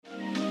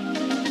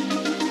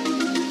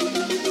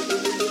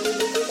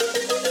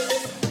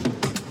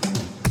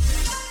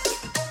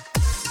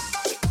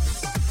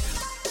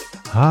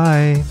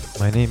Hi,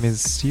 my name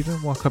is Stephen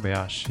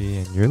Wakabayashi,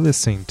 and you're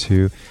listening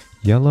to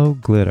Yellow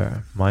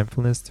Glitter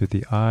Mindfulness Through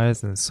the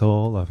Eyes and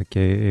Soul of a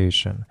Gay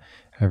Asian.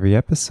 Every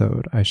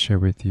episode, I share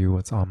with you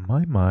what's on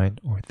my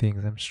mind or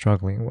things I'm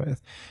struggling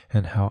with,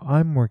 and how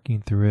I'm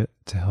working through it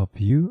to help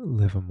you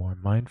live a more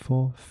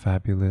mindful,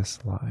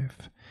 fabulous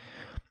life.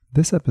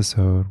 This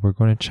episode, we're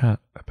going to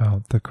chat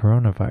about the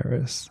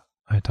coronavirus.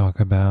 I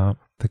talk about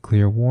the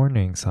clear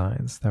warning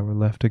signs that were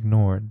left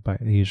ignored by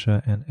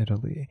Asia and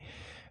Italy,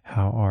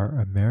 how our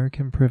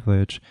American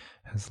privilege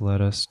has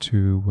led us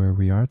to where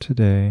we are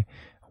today,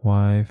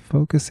 why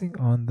focusing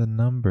on the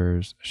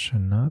numbers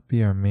should not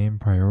be our main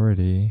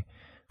priority,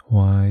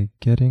 why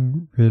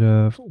getting rid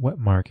of wet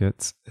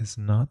markets is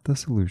not the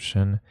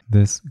solution,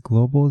 this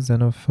global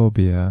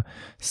xenophobia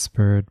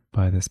spurred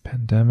by this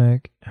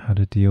pandemic, how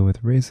to deal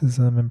with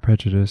racism and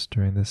prejudice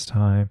during this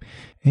time,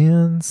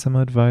 and some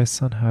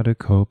advice on how to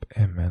cope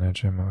and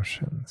manage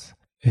emotions.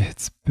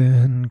 It's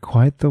been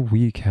quite the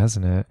week,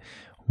 hasn't it?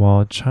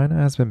 While China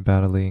has been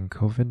battling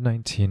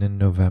COVID-19 in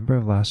November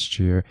of last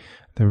year,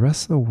 the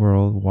rest of the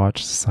world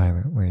watched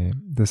silently.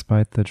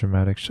 Despite the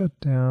dramatic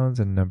shutdowns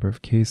and number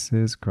of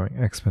cases growing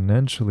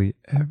exponentially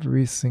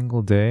every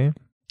single day,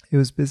 it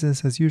was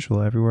business as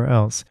usual everywhere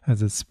else.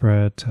 As it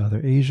spread to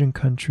other Asian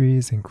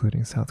countries,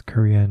 including South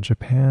Korea and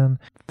Japan,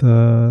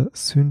 the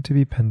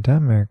soon-to-be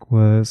pandemic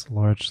was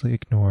largely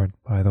ignored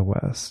by the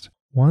West.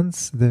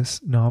 Once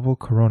this novel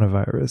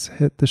coronavirus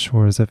hit the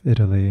shores of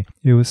Italy,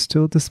 it was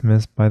still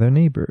dismissed by their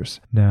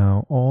neighbors.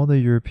 Now, all the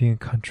European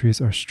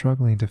countries are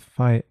struggling to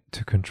fight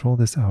to control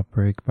this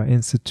outbreak by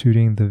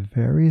instituting the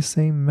very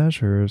same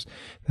measures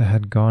that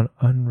had gone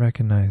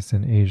unrecognized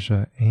in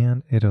Asia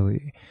and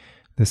Italy.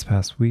 This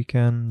past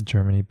weekend,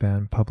 Germany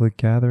banned public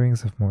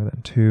gatherings of more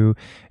than 2,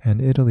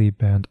 and Italy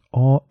banned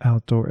all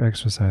outdoor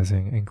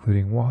exercising,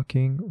 including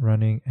walking,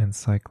 running, and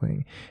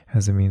cycling,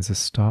 as a means to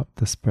stop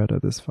the spread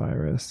of this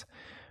virus.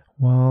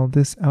 While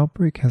this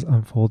outbreak has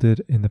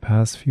unfolded in the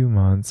past few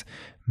months,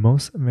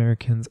 most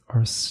Americans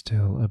are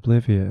still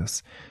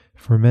oblivious.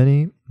 For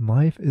many,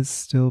 life is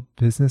still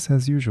business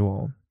as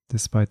usual.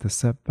 Despite the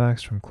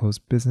setbacks from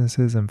closed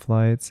businesses and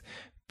flights,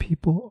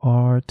 people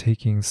are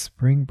taking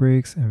spring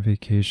breaks and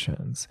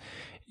vacations.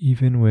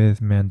 Even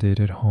with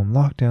mandated home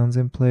lockdowns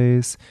in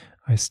place,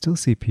 I still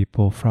see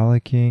people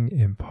frolicking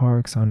in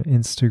parks on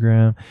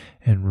Instagram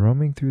and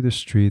roaming through the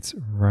streets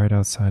right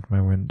outside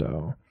my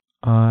window.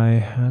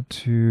 I had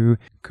to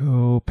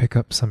go pick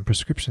up some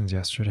prescriptions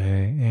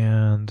yesterday,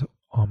 and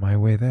on my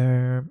way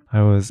there,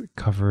 I was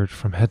covered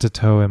from head to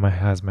toe in my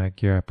hazmat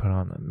gear. I put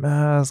on a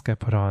mask, I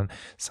put on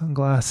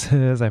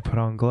sunglasses, I put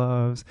on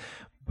gloves.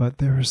 But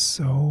there are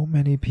so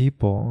many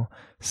people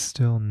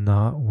still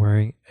not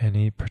wearing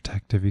any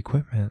protective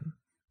equipment.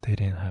 They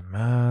didn't have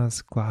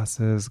masks,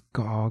 glasses,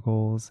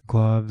 goggles,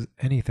 gloves,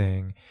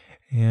 anything.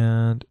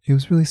 And it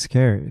was really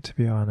scary, to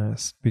be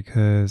honest,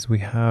 because we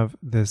have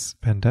this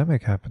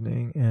pandemic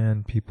happening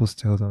and people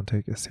still don't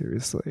take it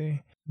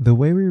seriously. The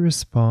way we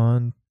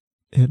respond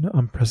in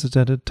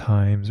unprecedented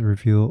times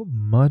reveal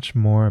much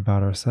more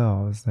about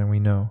ourselves than we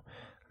know.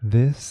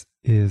 This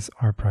is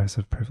our price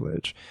of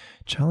privilege.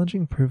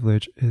 Challenging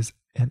privilege is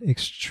an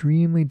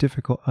extremely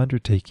difficult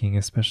undertaking,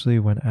 especially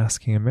when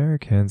asking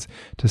Americans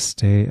to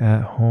stay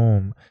at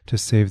home to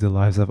save the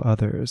lives of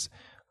others.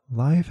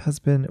 Life has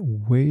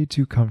been way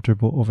too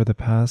comfortable over the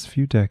past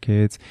few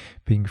decades,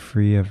 being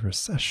free of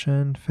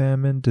recession,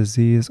 famine,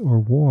 disease, or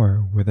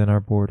war within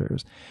our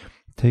borders.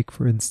 Take,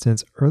 for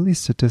instance, early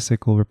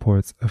statistical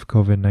reports of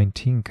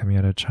COVID-19 coming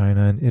out of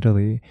China and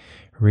Italy.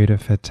 Rate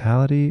of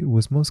fatality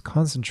was most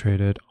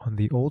concentrated on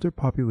the older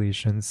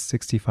population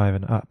 65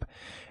 and up.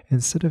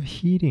 Instead of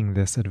heeding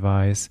this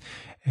advice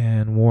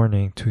and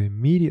warning to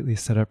immediately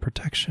set up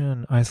protection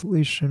and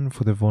isolation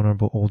for the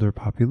vulnerable older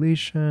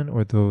population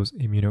or those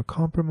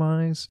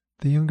immunocompromised,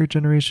 the younger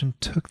generation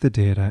took the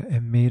data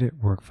and made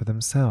it work for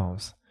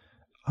themselves.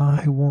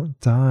 I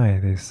won't die,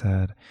 they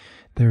said.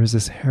 There is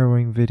this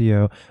harrowing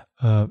video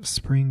of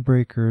spring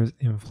breakers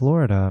in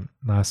Florida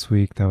last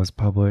week that was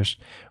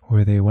published,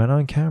 where they went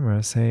on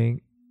camera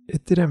saying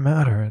it didn't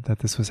matter that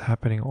this was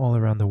happening all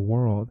around the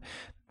world,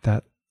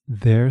 that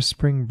their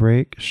spring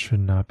break should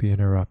not be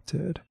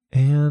interrupted.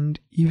 And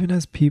even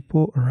as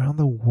people around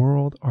the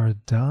world are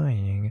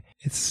dying,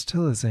 it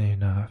still isn't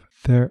enough.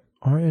 There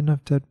aren't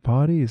enough dead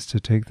bodies to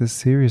take this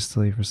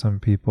seriously for some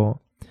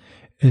people.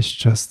 It's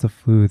just the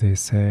flu, they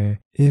say.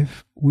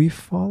 If we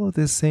follow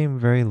this same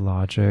very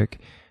logic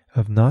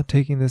of not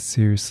taking this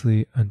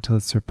seriously until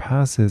it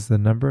surpasses the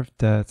number of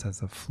deaths as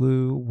the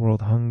flu,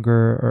 world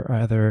hunger, or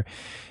other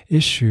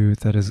issue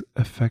that is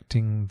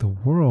affecting the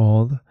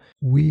world,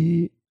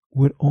 we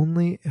would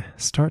only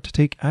start to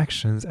take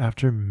actions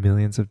after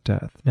millions of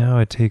deaths. Now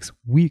it takes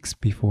weeks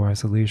before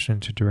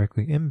isolation to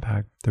directly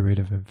impact the rate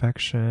of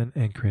infection,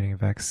 and creating a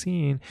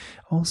vaccine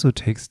also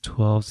takes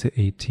 12 to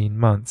 18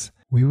 months.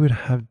 We would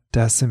have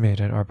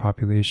decimated our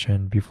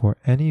population before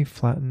any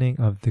flattening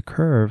of the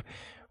curve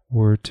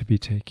were to be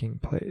taking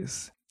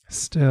place.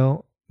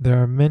 Still, There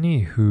are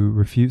many who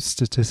refute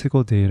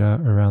statistical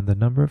data around the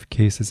number of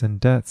cases and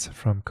deaths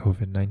from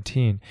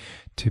COVID-19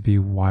 to be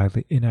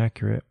widely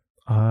inaccurate.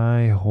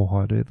 I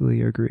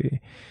wholeheartedly agree.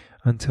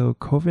 Until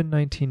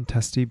COVID-19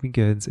 testing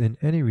begins in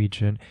any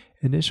region,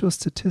 initial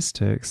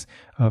statistics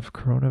of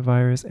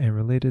coronavirus and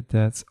related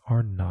deaths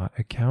are not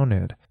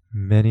accounted.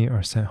 Many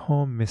are sent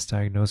home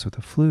misdiagnosed with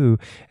the flu,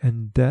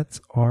 and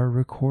deaths are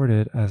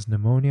recorded as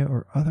pneumonia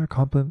or other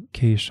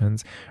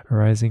complications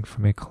arising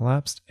from a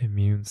collapsed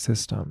immune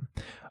system.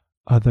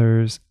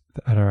 Others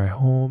that are at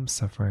home,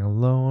 suffering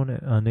alone,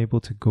 and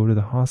unable to go to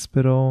the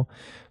hospital,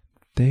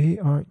 they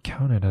aren't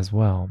counted as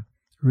well.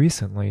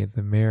 Recently,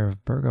 the mayor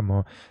of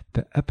Bergamo,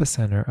 the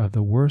epicenter of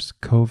the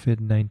worst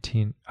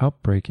COVID-19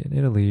 outbreak in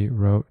Italy,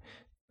 wrote,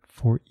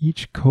 "For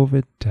each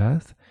COVID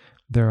death,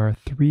 there are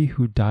 3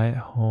 who die at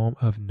home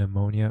of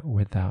pneumonia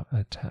without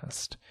a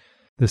test."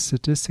 The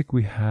statistics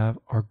we have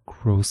are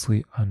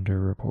grossly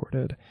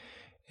underreported.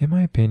 In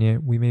my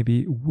opinion, we may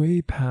be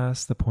way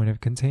past the point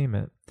of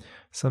containment.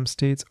 Some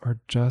states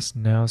are just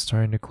now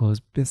starting to close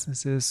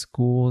businesses,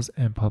 schools,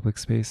 and public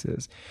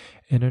spaces.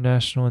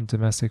 International and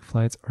domestic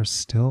flights are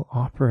still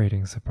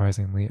operating,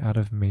 surprisingly, out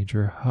of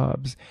major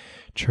hubs.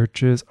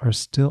 Churches are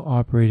still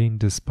operating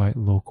despite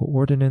local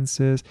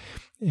ordinances,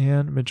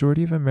 and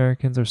majority of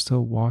Americans are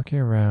still walking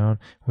around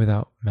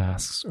without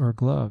masks or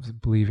gloves,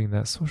 believing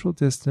that social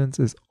distance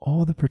is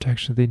all the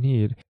protection they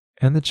need.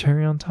 And the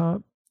cherry on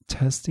top?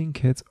 Testing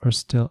kits are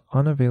still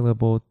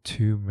unavailable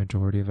to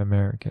majority of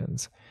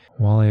Americans.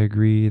 While I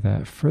agree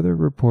that further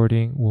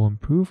reporting will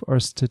improve our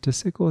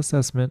statistical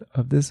assessment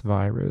of this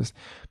virus,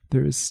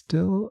 there is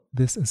still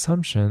this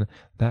assumption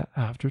that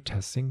after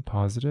testing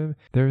positive,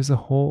 there is a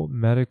whole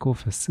medical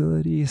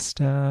facility,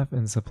 staff,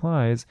 and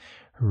supplies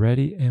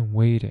ready and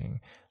waiting.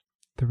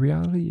 The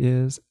reality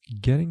is,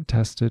 getting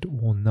tested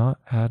will not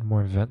add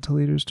more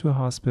ventilators to a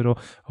hospital,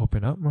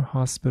 open up more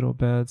hospital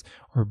beds,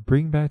 or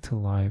bring back to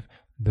life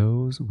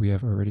those we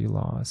have already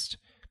lost.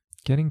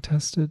 Getting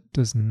tested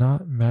does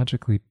not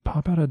magically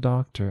pop out a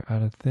doctor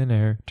out of thin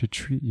air to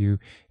treat you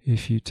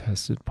if you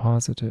tested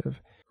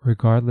positive.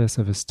 Regardless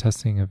of its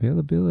testing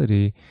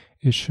availability,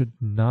 it should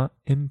not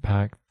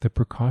impact the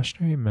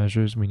precautionary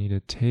measures we need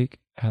to take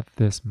at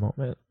this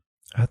moment.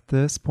 At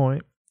this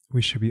point,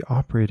 we should be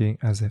operating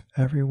as if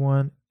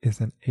everyone is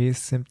an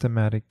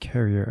asymptomatic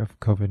carrier of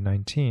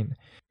COVID-19.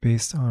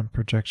 Based on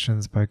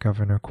projections by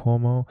Governor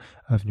Cuomo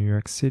of New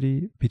York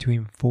City,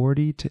 between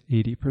 40 to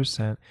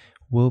 80%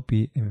 will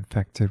be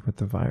infected with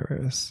the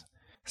virus.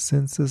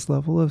 Since this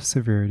level of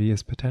severity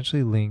is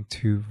potentially linked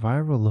to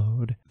viral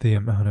load, the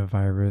amount of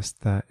virus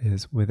that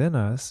is within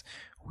us,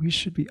 we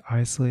should be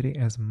isolating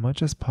as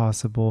much as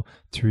possible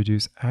to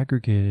reduce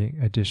aggregating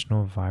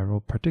additional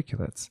viral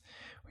particulates.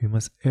 We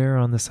must err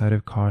on the side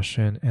of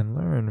caution and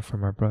learn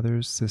from our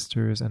brothers,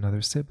 sisters, and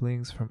other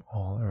siblings from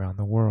all around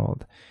the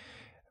world.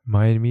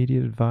 My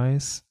immediate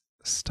advice: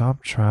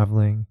 stop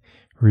traveling,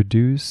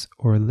 reduce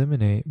or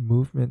eliminate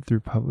movement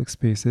through public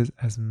spaces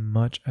as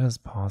much as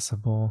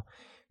possible,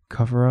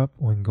 cover up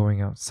when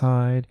going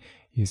outside,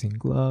 using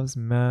gloves,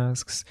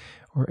 masks,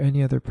 or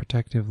any other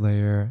protective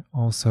layer.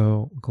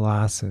 Also,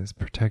 glasses,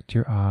 protect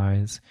your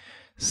eyes,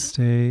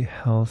 stay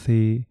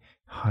healthy,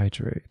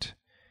 hydrate.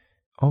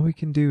 All we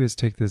can do is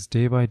take this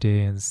day by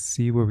day and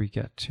see where we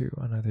get to.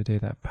 Another day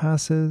that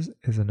passes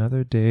is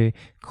another day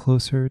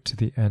closer to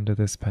the end of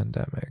this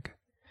pandemic.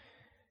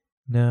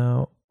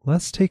 Now,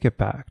 let's take it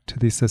back to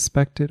the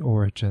suspected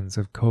origins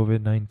of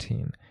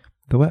COVID-19,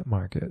 the wet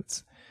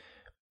markets.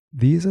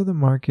 These are the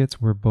markets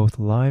where both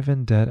live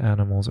and dead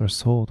animals are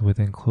sold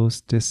within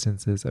close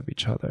distances of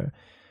each other.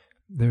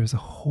 There's a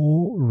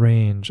whole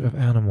range of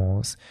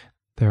animals.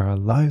 There are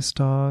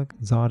livestock,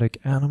 exotic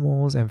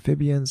animals,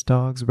 amphibians,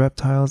 dogs,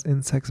 reptiles,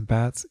 insects,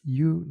 bats,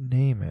 you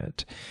name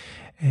it.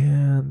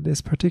 And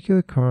this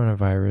particular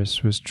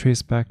coronavirus was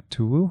traced back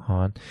to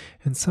Wuhan,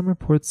 and some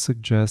reports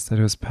suggest that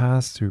it was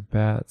passed through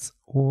bats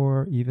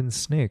or even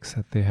snakes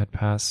that they had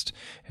passed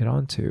it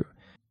on to.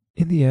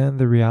 In the end,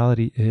 the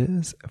reality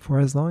is, for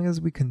as long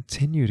as we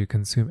continue to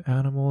consume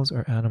animals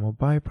or animal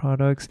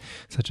byproducts,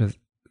 such as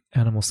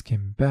animal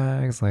skin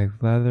bags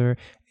like leather,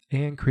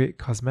 and create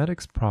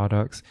cosmetics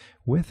products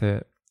with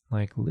it,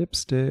 like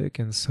lipstick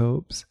and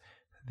soaps,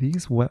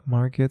 these wet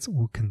markets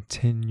will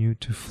continue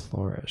to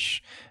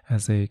flourish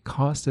as a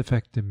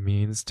cost-effective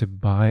means to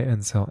buy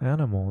and sell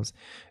animals,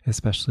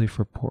 especially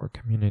for poor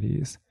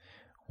communities.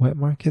 Wet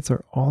markets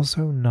are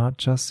also not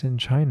just in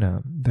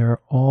China. They're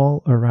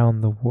all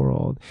around the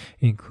world,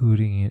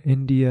 including in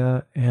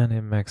India and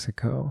in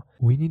Mexico.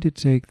 We need to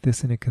take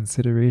this into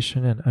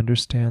consideration and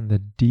understand the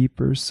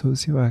deeper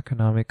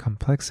socioeconomic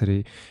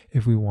complexity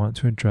if we want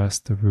to address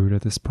the root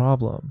of this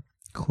problem.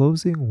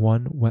 Closing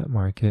one wet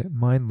market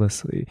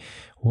mindlessly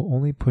will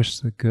only push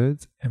the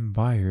goods and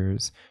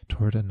buyers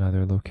toward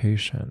another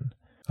location.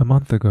 A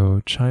month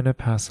ago, China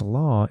passed a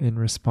law in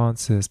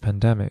response to this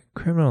pandemic,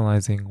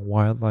 criminalizing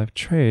wildlife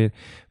trade,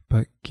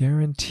 but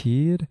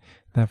guaranteed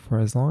that for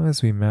as long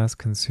as we mass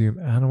consume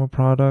animal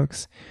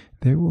products,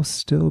 there will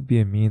still be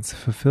a means to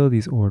fulfill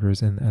these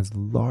orders in as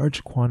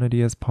large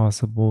quantity as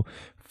possible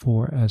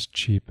for as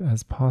cheap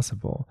as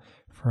possible.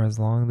 For as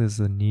long as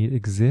the need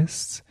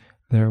exists,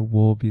 there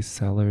will be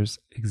sellers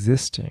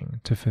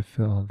existing to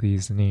fulfill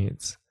these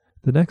needs.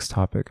 The next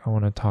topic I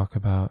want to talk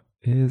about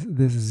is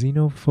this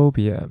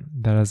xenophobia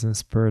that has been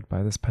spurred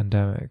by this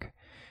pandemic.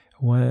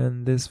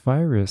 When this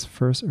virus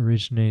first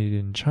originated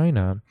in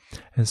China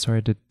and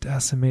started to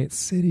decimate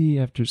city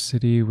after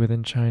city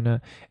within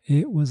China,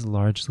 it was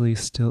largely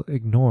still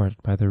ignored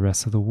by the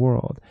rest of the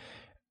world.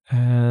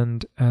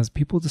 And as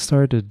people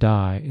started to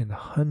die in the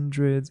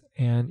hundreds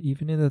and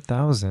even in the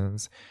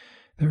thousands,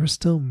 there were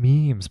still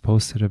memes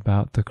posted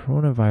about the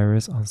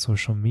coronavirus on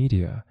social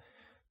media.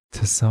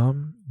 To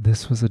some,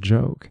 this was a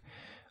joke.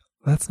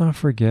 Let's not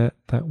forget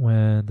that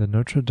when the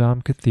Notre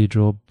Dame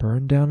Cathedral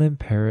burned down in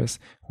Paris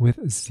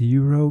with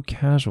 0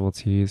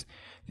 casualties,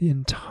 the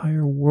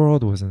entire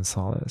world was in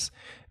solace.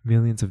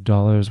 Millions of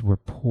dollars were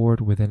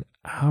poured within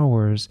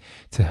hours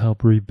to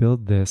help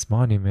rebuild this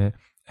monument,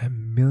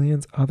 and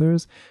millions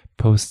others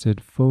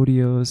posted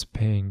photos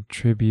paying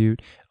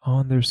tribute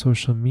on their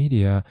social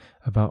media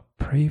about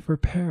Pray for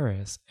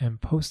Paris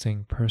and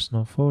posting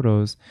personal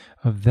photos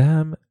of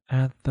them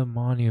at the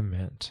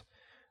monument.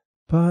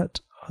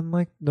 But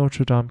unlike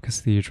Notre Dame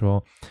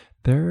Cathedral,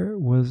 there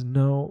was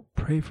no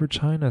Pray for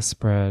China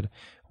spread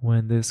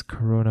when this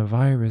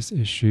coronavirus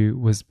issue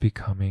was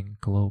becoming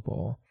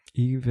global,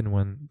 even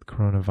when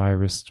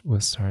coronavirus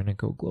was starting to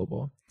go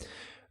global.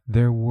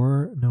 There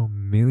were no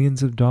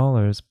millions of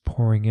dollars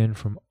pouring in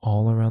from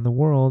all around the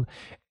world,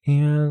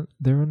 and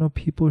there were no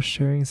people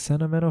sharing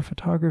sentimental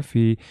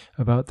photography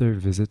about their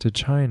visit to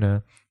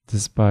China,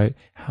 despite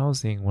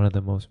housing one of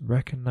the most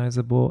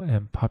recognizable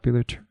and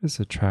popular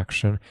tourist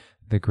attraction,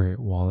 the Great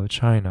Wall of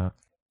China.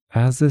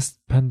 As this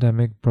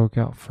pandemic broke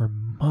out for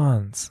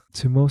months,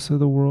 to most of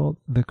the world,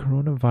 the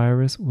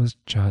coronavirus was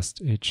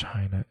just a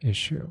China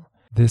issue.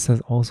 This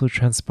has also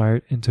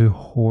transpired into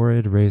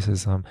horrid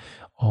racism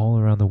all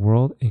around the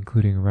world,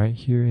 including right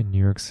here in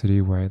New York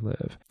City where I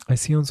live. I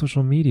see on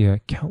social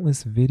media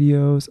countless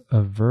videos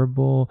of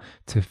verbal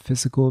to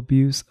physical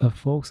abuse of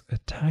folks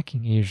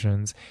attacking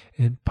Asians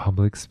in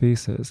public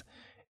spaces.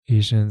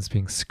 Asians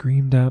being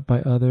screamed at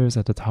by others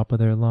at the top of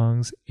their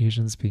lungs,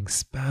 Asians being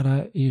spat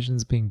at,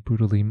 Asians being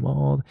brutally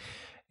mauled,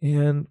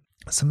 and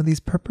some of these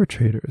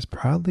perpetrators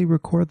proudly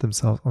record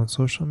themselves on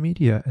social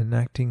media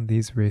enacting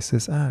these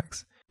racist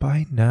acts.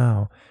 By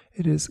now,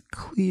 it is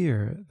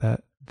clear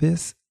that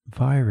this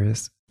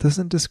virus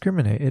doesn't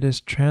discriminate. It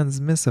is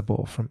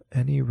transmissible from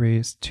any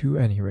race to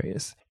any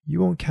race.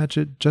 You won't catch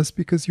it just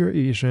because you're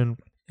Asian,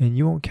 and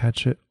you won't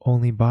catch it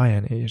only by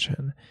an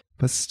Asian.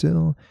 But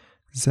still,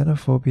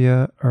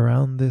 xenophobia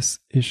around this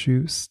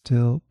issue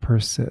still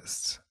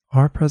persists.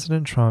 Our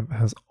President Trump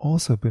has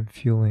also been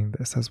fueling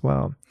this as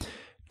well.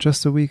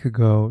 Just a week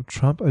ago,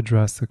 Trump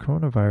addressed the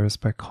coronavirus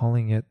by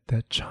calling it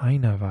the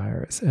China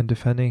virus and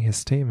defending his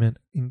statement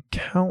in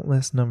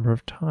countless number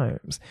of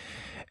times.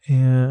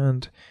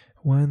 And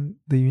when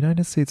the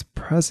United States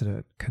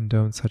president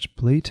condones such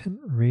blatant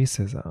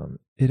racism,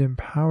 it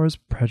empowers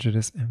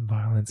prejudice and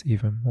violence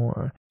even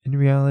more. In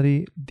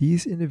reality,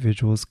 these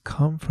individuals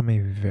come from a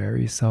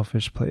very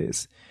selfish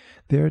place.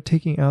 They are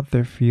taking out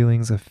their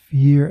feelings of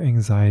fear,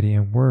 anxiety,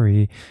 and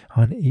worry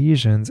on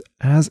Asians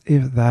as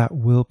if that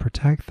will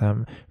protect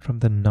them from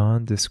the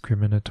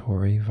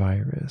non-discriminatory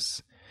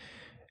virus.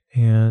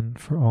 And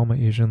for all my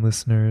Asian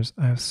listeners,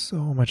 I have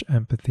so much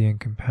empathy and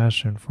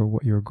compassion for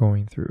what you're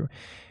going through.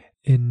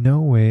 In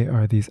no way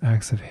are these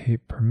acts of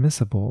hate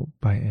permissible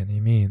by any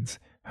means.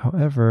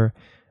 However,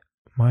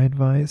 my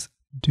advice,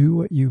 do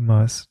what you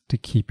must to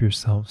keep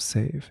yourself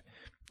safe.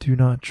 Do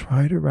not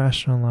try to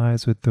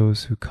rationalize with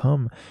those who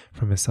come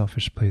from a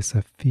selfish place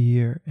of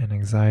fear and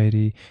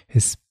anxiety,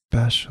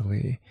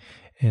 especially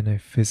in a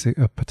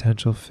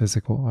potential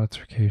physical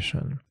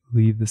altercation.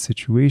 Leave the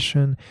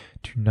situation,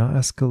 do not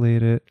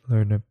escalate it,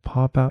 learn to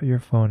pop out your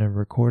phone and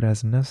record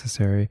as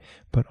necessary,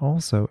 but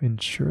also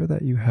ensure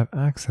that you have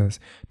access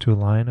to a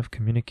line of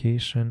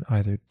communication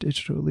either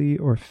digitally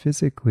or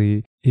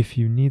physically if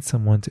you need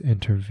someone to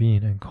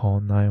intervene and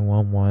call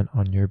 911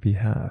 on your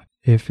behalf.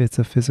 If it's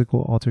a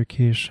physical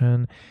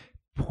altercation,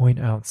 point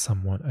out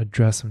someone,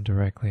 address them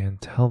directly, and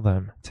tell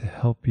them to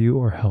help you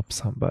or help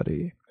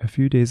somebody. A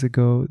few days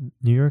ago,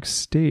 New York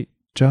State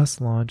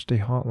just launched a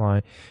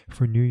hotline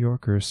for New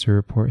Yorkers to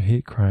report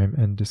hate crime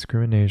and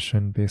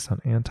discrimination based on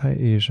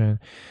anti-Asian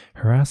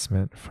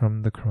harassment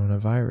from the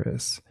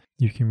coronavirus.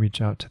 You can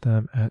reach out to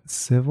them at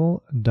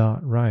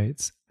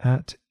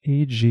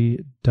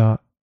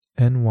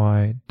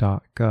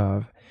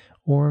civil.rights@ag.ny.gov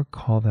or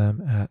call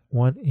them at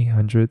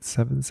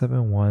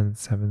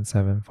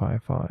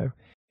 1-800-771-7755.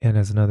 And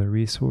as another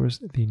resource,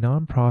 the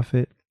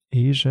nonprofit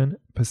Asian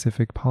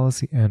Pacific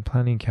Policy and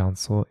Planning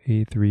Council,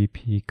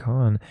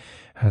 A3PCON,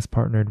 has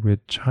partnered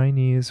with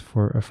Chinese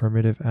for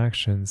Affirmative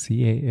Action,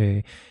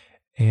 CAA,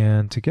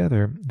 and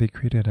together they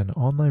created an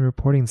online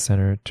reporting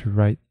center to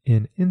write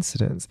in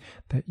incidents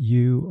that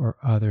you or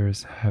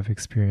others have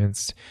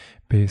experienced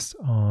based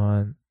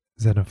on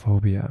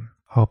xenophobia.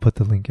 I'll put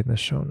the link in the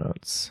show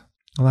notes.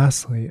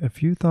 Lastly, a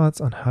few thoughts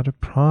on how to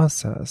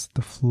process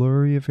the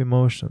flurry of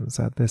emotions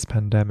that this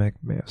pandemic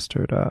may have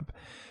stirred up.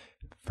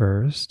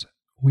 First,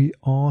 we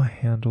all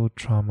handle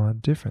trauma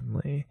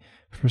differently.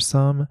 For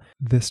some,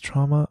 this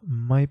trauma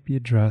might be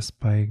addressed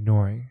by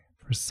ignoring.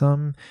 For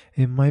some,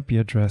 it might be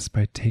addressed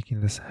by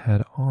taking this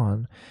head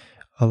on.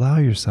 Allow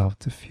yourself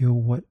to feel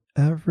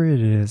whatever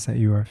it is that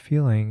you are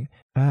feeling,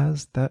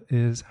 as that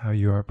is how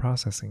you are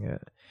processing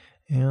it.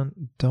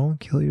 And don't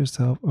kill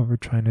yourself over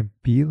trying to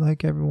be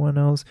like everyone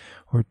else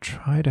or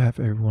try to have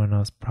everyone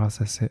else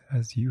process it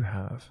as you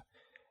have.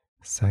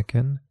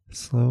 Second,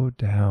 slow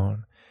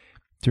down.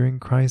 During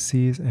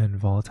crises and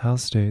volatile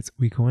states,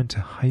 we go into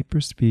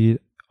hyperspeed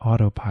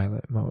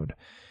autopilot mode.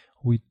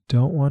 We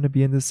don't want to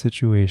be in this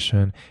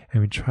situation,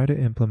 and we try to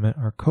implement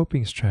our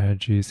coping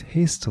strategies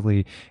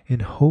hastily in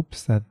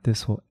hopes that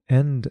this will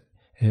end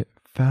it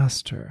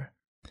faster.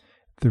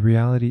 The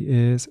reality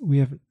is, we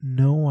have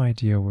no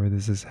idea where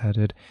this is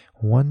headed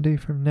one day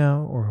from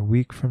now or a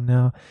week from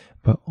now,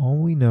 but all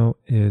we know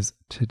is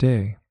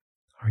today.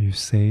 Are you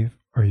safe?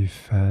 Are you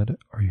fed?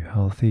 Are you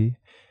healthy?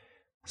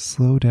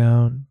 Slow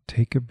down,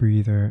 take a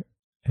breather,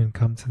 and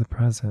come to the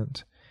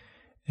present.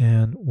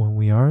 And when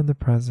we are in the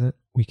present,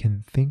 we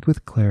can think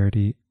with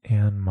clarity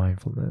and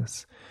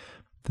mindfulness.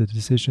 The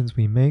decisions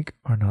we make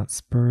are not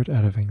spurred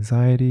out of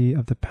anxiety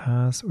of the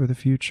past or the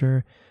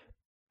future,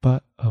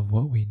 but of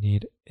what we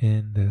need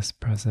in this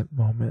present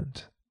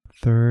moment.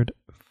 Third,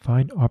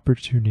 find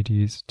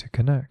opportunities to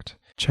connect.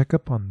 Check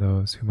up on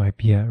those who might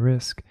be at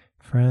risk,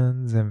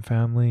 friends and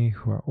family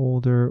who are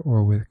older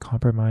or with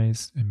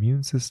compromised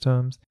immune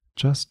systems.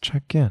 Just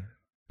check in,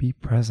 be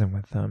present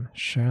with them,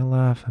 share a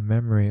laugh, a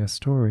memory, a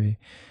story,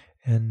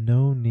 and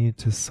no need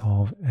to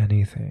solve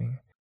anything.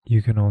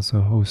 You can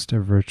also host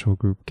a virtual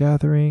group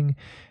gathering,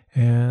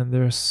 and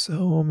there are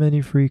so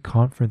many free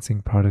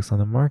conferencing products on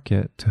the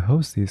market to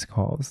host these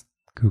calls.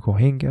 Google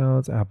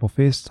Hangouts, Apple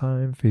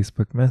FaceTime,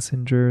 Facebook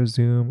Messenger,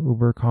 Zoom,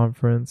 Uber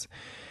Conference.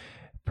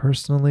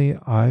 Personally,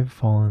 I've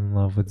fallen in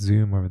love with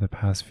Zoom over the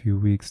past few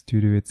weeks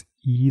due to its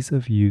ease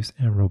of use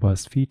and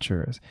robust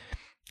features.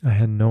 I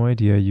had no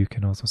idea you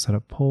can also set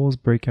up polls,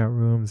 breakout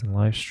rooms, and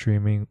live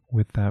streaming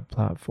with that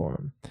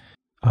platform.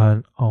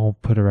 And I'll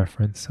put a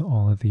reference to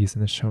all of these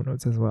in the show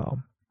notes as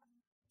well.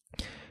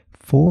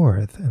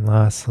 Fourth, and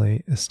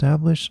lastly,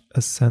 establish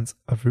a sense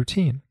of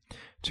routine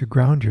to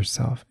ground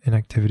yourself in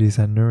activities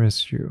that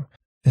nourish you,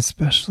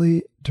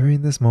 especially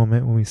during this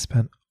moment when we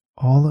spend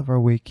all of our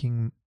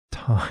waking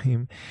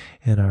time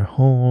in our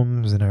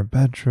homes, in our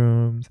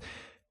bedrooms.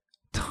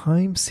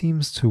 Time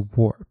seems to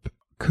warp.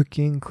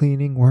 Cooking,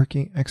 cleaning,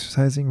 working,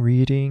 exercising,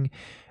 reading.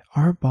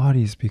 Our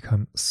bodies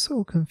become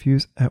so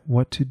confused at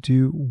what to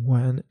do,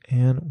 when,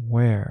 and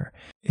where.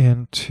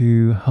 And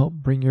to help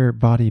bring your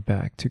body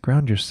back, to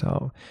ground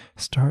yourself,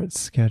 start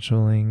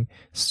scheduling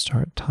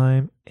start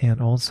time and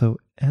also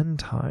end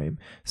time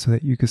so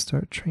that you can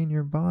start training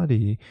your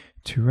body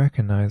to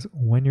recognize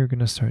when you're going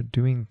to start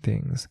doing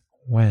things,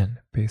 when,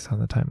 based on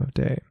the time of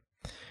day.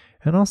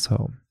 And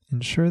also,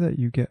 ensure that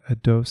you get a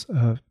dose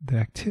of the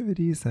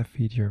activities that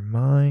feed your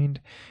mind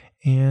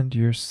and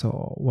your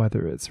soul,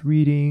 whether it's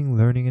reading,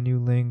 learning a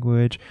new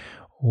language,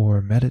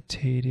 or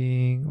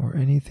meditating, or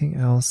anything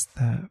else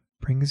that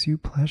brings you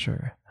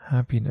pleasure,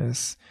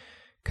 happiness,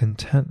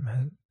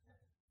 contentment.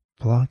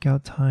 Block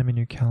out time in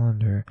your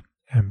calendar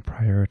and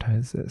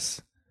prioritize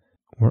this.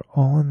 We're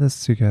all in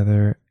this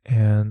together,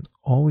 and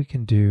all we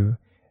can do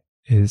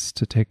is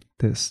to take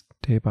this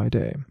day by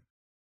day.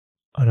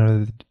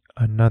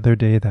 Another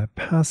day that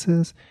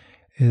passes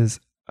is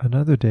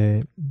another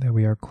day that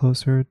we are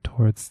closer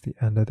towards the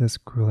end of this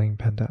grueling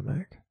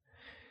pandemic.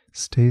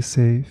 Stay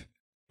safe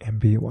and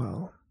be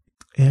well.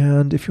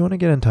 And if you want to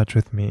get in touch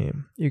with me,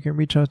 you can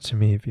reach out to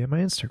me via my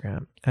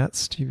Instagram at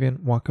Steven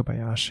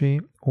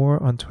Wakabayashi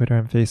or on Twitter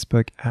and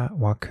Facebook at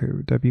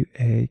Waku,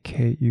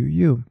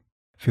 W-A-K-U-U.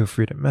 Feel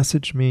free to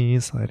message me,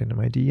 slide into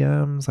my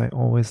DMs. I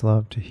always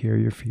love to hear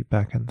your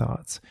feedback and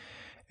thoughts.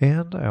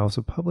 And I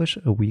also publish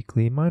a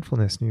weekly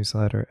mindfulness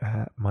newsletter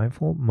at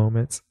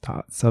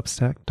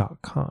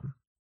mindfulmoments.substack.com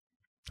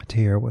to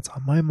hear what's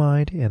on my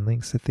mind and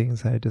links to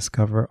things that I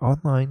discover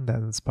online that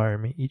inspire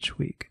me each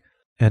week.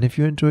 And if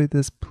you enjoyed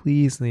this,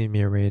 please leave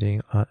me a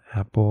rating on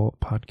Apple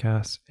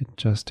Podcasts. It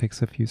just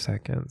takes a few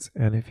seconds.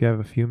 And if you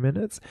have a few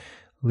minutes,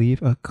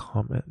 leave a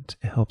comment.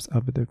 It helps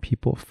other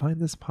people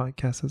find this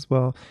podcast as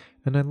well.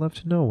 And I'd love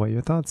to know what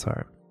your thoughts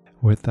are.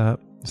 With that,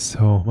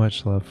 so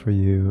much love for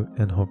you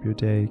and hope your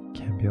day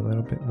can be a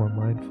little bit more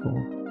mindful.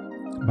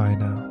 Bye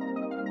now.